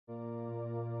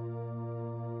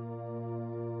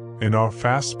In our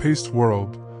fast-paced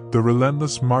world, the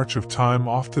relentless march of time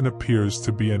often appears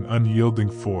to be an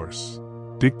unyielding force,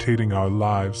 dictating our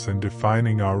lives and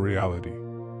defining our reality.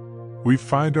 We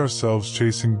find ourselves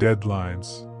chasing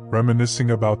deadlines,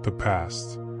 reminiscing about the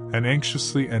past, and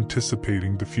anxiously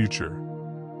anticipating the future.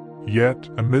 Yet,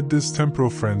 amid this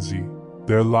temporal frenzy,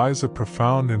 there lies a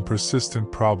profound and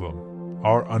persistent problem: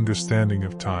 our understanding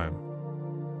of time.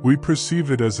 We perceive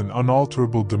it as an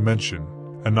unalterable dimension,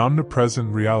 an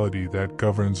omnipresent reality that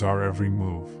governs our every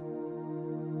move.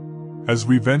 As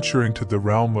we venture into the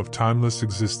realm of timeless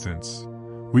existence,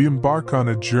 we embark on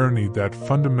a journey that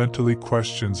fundamentally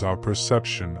questions our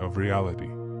perception of reality.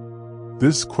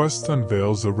 This quest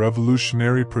unveils a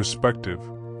revolutionary perspective,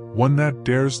 one that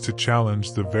dares to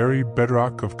challenge the very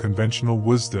bedrock of conventional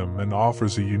wisdom and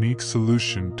offers a unique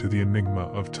solution to the enigma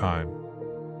of time.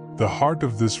 The heart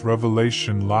of this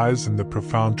revelation lies in the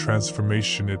profound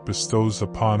transformation it bestows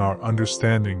upon our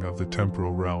understanding of the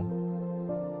temporal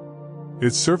realm.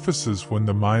 It surfaces when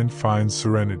the mind finds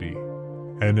serenity,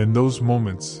 and in those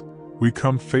moments, we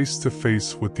come face to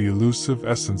face with the elusive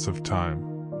essence of time.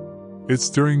 It's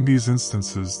during these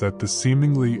instances that the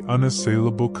seemingly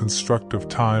unassailable construct of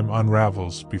time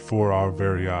unravels before our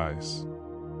very eyes.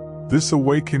 This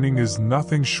awakening is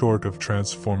nothing short of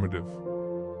transformative.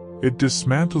 It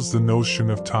dismantles the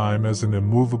notion of time as an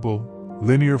immovable,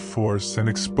 linear force and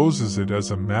exposes it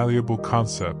as a malleable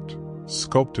concept,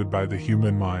 sculpted by the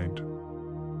human mind.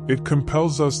 It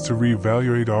compels us to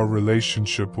reevaluate our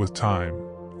relationship with time,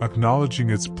 acknowledging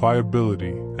its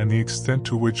pliability and the extent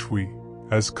to which we,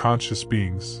 as conscious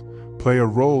beings, play a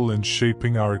role in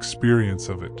shaping our experience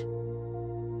of it.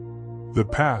 The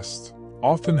past,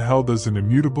 often held as an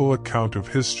immutable account of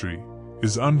history,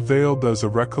 is unveiled as a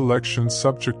recollection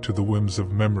subject to the whims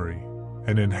of memory,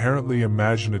 an inherently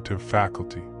imaginative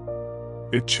faculty.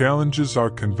 It challenges our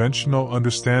conventional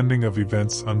understanding of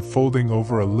events unfolding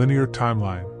over a linear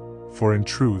timeline, for in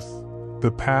truth,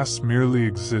 the past merely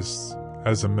exists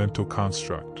as a mental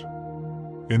construct.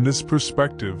 In this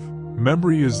perspective,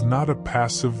 memory is not a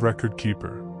passive record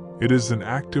keeper, it is an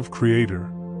active creator,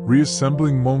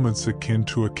 reassembling moments akin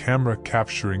to a camera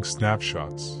capturing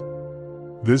snapshots.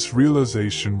 This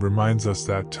realization reminds us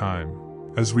that time,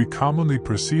 as we commonly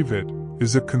perceive it,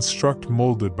 is a construct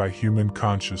molded by human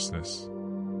consciousness.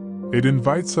 It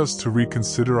invites us to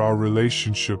reconsider our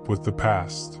relationship with the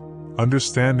past,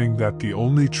 understanding that the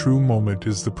only true moment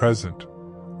is the present,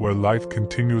 where life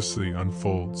continuously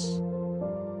unfolds.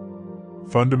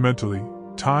 Fundamentally,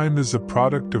 time is a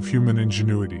product of human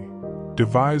ingenuity,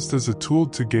 devised as a tool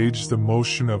to gauge the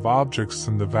motion of objects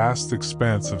in the vast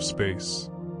expanse of space.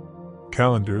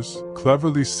 Calendars,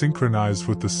 cleverly synchronized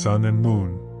with the sun and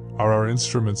moon, are our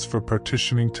instruments for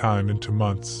partitioning time into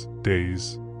months,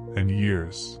 days, and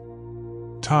years.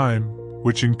 Time,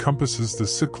 which encompasses the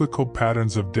cyclical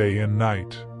patterns of day and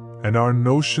night, and our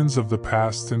notions of the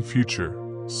past and future,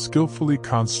 skillfully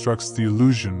constructs the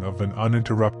illusion of an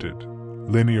uninterrupted,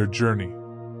 linear journey.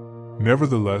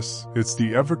 Nevertheless, it's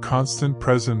the ever-constant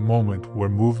present moment where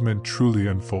movement truly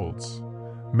unfolds,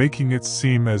 making it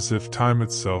seem as if time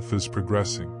itself is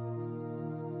progressing.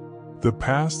 The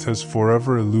past has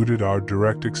forever eluded our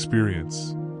direct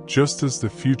experience, just as the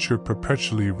future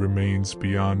perpetually remains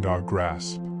beyond our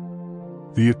grasp.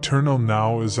 The eternal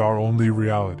now is our only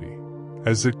reality,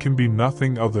 as it can be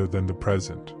nothing other than the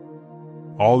present.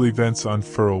 All events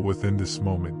unfurl within this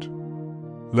moment.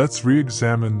 Let's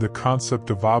re-examine the concept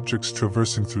of objects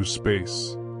traversing through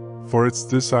space, for it's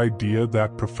this idea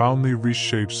that profoundly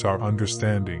reshapes our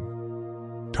understanding.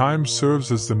 Time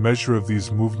serves as the measure of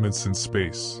these movements in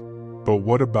space, but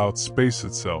what about space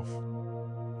itself?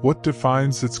 What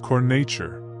defines its core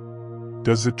nature?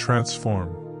 Does it transform,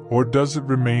 or does it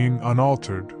remain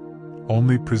unaltered,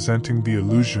 only presenting the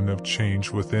illusion of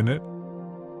change within it?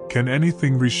 Can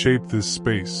anything reshape this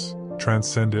space,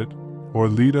 transcend it, or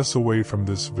lead us away from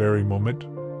this very moment?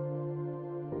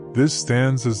 This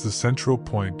stands as the central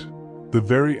point, the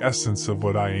very essence of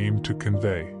what I aim to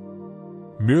convey.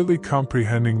 Merely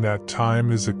comprehending that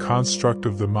time is a construct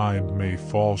of the mind may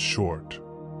fall short.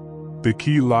 The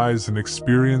key lies in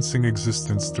experiencing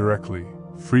existence directly,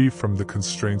 free from the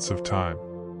constraints of time.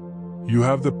 You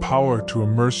have the power to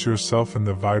immerse yourself in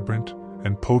the vibrant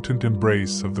and potent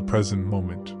embrace of the present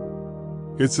moment.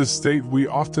 It's a state we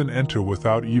often enter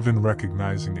without even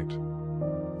recognizing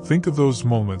it. Think of those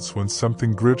moments when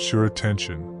something grips your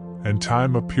attention, and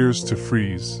time appears to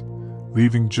freeze,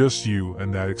 leaving just you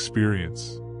and that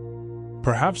experience.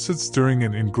 Perhaps it's during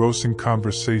an engrossing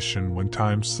conversation when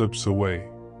time slips away,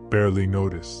 barely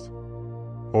noticed.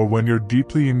 Or when you're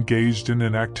deeply engaged in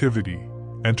an activity,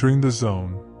 entering the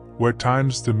zone, where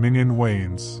time's dominion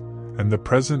wanes, and the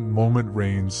present moment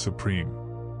reigns supreme.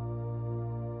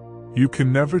 You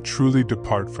can never truly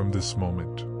depart from this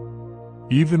moment.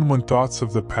 Even when thoughts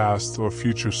of the past or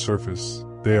future surface,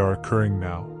 they are occurring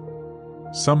now.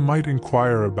 Some might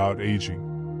inquire about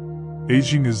aging.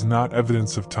 Aging is not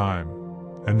evidence of time,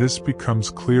 and this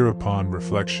becomes clear upon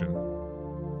reflection.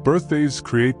 Birthdays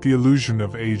create the illusion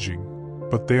of aging,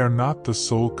 but they are not the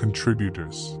sole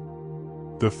contributors.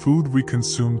 The food we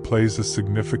consume plays a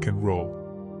significant role.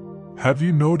 Have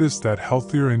you noticed that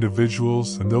healthier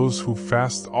individuals and those who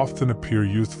fast often appear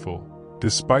youthful,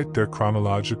 despite their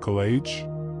chronological age?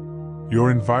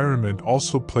 Your environment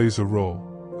also plays a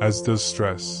role, as does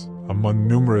stress, among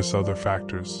numerous other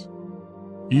factors.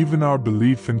 Even our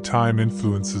belief in time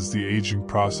influences the aging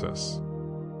process.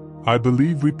 I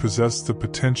believe we possess the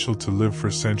potential to live for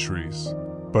centuries,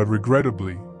 but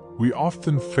regrettably, we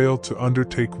often fail to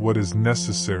undertake what is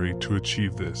necessary to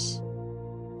achieve this.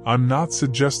 I'm not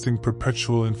suggesting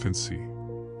perpetual infancy.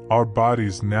 Our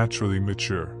bodies naturally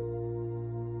mature.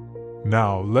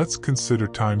 Now, let's consider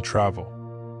time travel.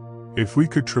 If we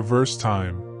could traverse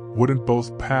time, wouldn't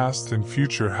both past and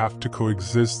future have to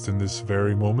coexist in this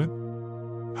very moment?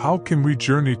 How can we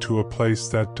journey to a place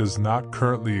that does not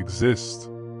currently exist?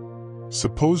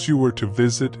 Suppose you were to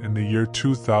visit in the year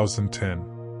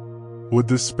 2010. Would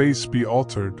the space be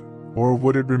altered, or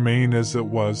would it remain as it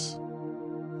was?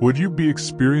 Would you be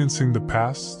experiencing the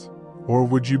past, or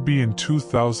would you be in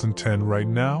 2010 right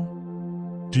now?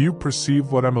 Do you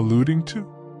perceive what I'm alluding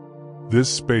to? This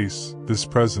space, this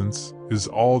presence, is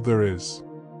all there is.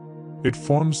 It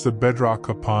forms the bedrock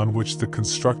upon which the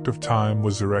construct of time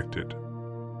was erected.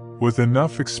 With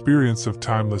enough experience of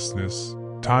timelessness,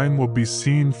 time will be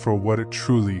seen for what it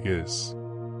truly is.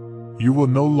 You will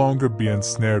no longer be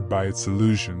ensnared by its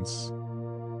illusions.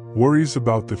 Worries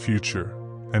about the future,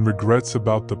 and regrets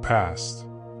about the past,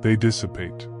 they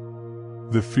dissipate.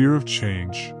 The fear of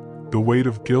change, the weight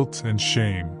of guilt and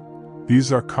shame,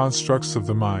 these are constructs of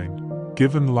the mind,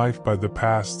 given life by the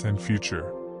past and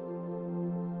future.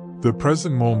 The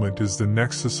present moment is the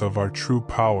nexus of our true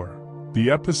power, the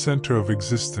epicenter of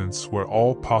existence where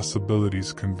all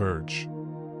possibilities converge.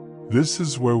 This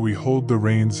is where we hold the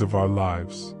reins of our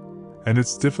lives, and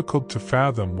it's difficult to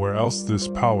fathom where else this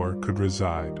power could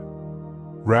reside.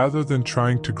 Rather than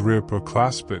trying to grip or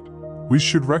clasp it, we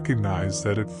should recognize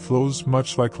that it flows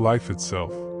much like life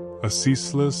itself, a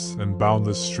ceaseless and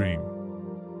boundless stream.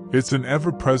 It's an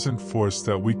ever-present force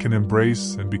that we can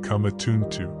embrace and become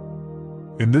attuned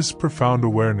to. In this profound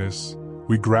awareness,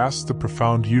 we grasp the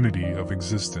profound unity of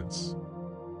existence.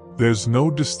 There's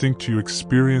no distinct you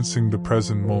experiencing the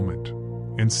present moment.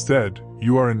 Instead,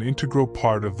 you are an integral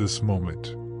part of this moment,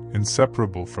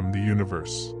 inseparable from the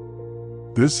universe.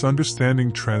 This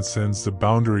understanding transcends the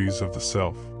boundaries of the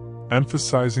self,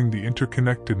 emphasizing the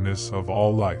interconnectedness of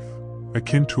all life,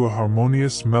 akin to a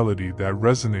harmonious melody that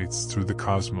resonates through the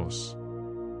cosmos.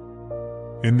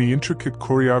 In the intricate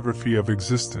choreography of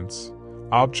existence,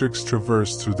 objects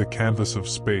traverse through the canvas of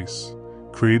space,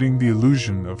 creating the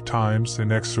illusion of time's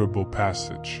inexorable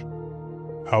passage.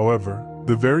 However,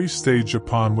 the very stage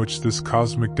upon which this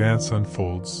cosmic dance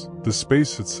unfolds, the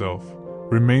space itself,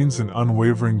 remains an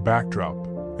unwavering backdrop,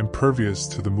 impervious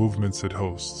to the movements it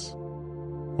hosts.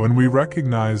 When we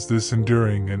recognize this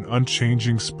enduring and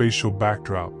unchanging spatial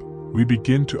backdrop, we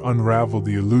begin to unravel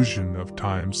the illusion of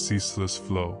time's ceaseless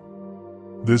flow.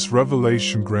 This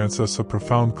revelation grants us a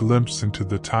profound glimpse into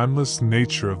the timeless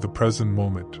nature of the present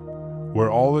moment,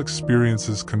 where all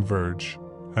experiences converge,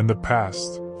 and the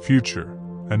past, future,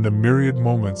 and the myriad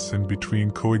moments in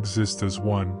between coexist as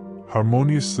one,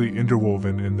 harmoniously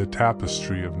interwoven in the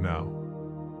tapestry of now.